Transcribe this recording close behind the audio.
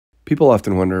People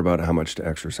often wonder about how much to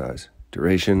exercise.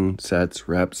 Duration, sets,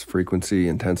 reps, frequency,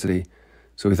 intensity.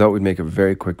 So we thought we'd make a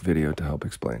very quick video to help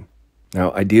explain.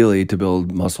 Now, ideally, to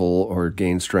build muscle or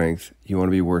gain strength, you want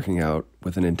to be working out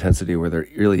with an intensity where there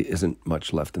really isn't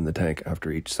much left in the tank after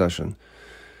each session.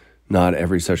 Not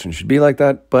every session should be like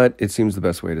that, but it seems the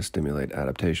best way to stimulate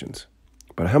adaptations.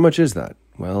 But how much is that?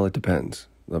 Well, it depends.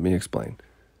 Let me explain.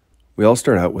 We all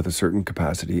start out with a certain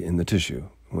capacity in the tissue.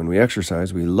 When we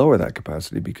exercise, we lower that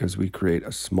capacity because we create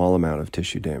a small amount of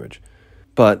tissue damage.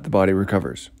 But the body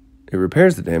recovers. It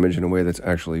repairs the damage in a way that's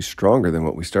actually stronger than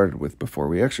what we started with before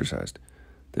we exercised.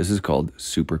 This is called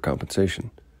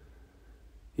supercompensation.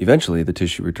 Eventually, the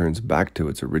tissue returns back to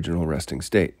its original resting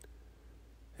state.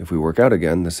 If we work out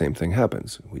again, the same thing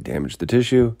happens. We damage the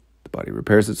tissue, the body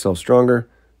repairs itself stronger,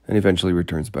 and eventually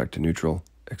returns back to neutral,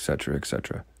 etc.,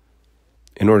 etc.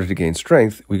 In order to gain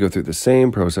strength, we go through the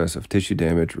same process of tissue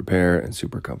damage, repair, and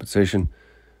supercompensation,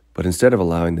 but instead of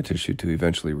allowing the tissue to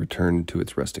eventually return to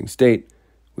its resting state,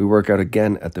 we work out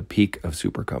again at the peak of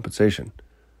supercompensation.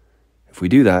 If we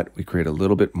do that, we create a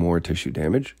little bit more tissue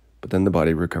damage, but then the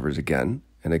body recovers again,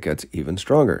 and it gets even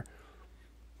stronger.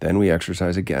 Then we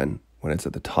exercise again. When it's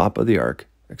at the top of the arc,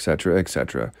 etc.,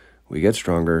 etc., we get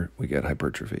stronger, we get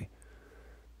hypertrophy.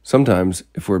 Sometimes,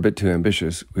 if we're a bit too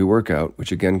ambitious, we work out,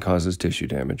 which again causes tissue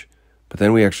damage, but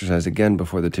then we exercise again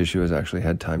before the tissue has actually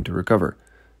had time to recover.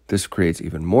 This creates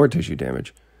even more tissue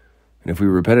damage. And if we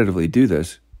repetitively do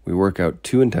this, we work out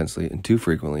too intensely and too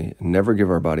frequently and never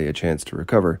give our body a chance to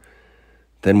recover,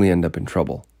 then we end up in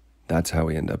trouble. That's how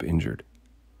we end up injured.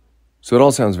 So it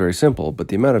all sounds very simple, but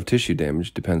the amount of tissue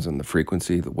damage depends on the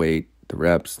frequency, the weight, the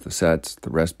reps, the sets, the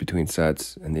rest between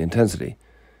sets, and the intensity.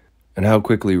 And how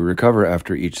quickly we recover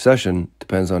after each session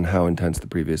depends on how intense the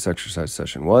previous exercise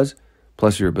session was,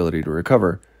 plus your ability to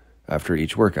recover after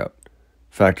each workout.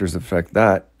 Factors that affect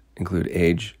that include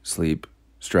age, sleep,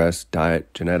 stress,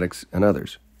 diet, genetics, and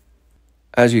others.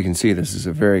 As you can see, this is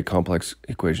a very complex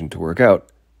equation to work out,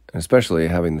 and especially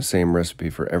having the same recipe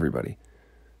for everybody.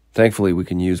 Thankfully, we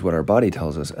can use what our body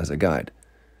tells us as a guide.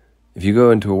 If you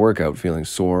go into a workout feeling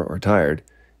sore or tired,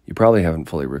 you probably haven't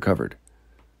fully recovered.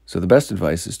 So the best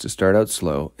advice is to start out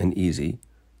slow and easy,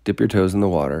 dip your toes in the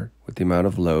water with the amount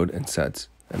of load and sets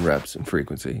and reps and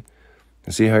frequency,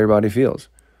 and see how your body feels.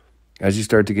 As you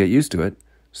start to get used to it,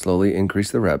 slowly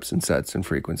increase the reps and sets and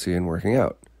frequency in working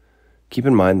out. Keep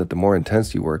in mind that the more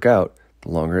intense you work out,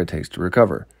 the longer it takes to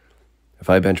recover. If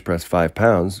I bench press 5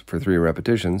 pounds for 3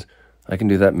 repetitions, I can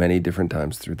do that many different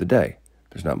times through the day.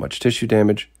 There's not much tissue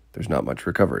damage, there's not much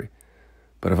recovery.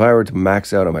 But if I were to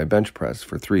max out on my bench press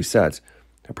for 3 sets,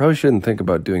 I probably shouldn't think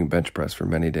about doing bench press for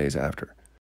many days after.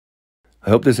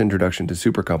 I hope this introduction to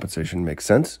supercompensation makes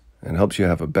sense and helps you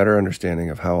have a better understanding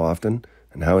of how often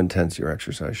and how intense your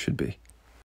exercise should be.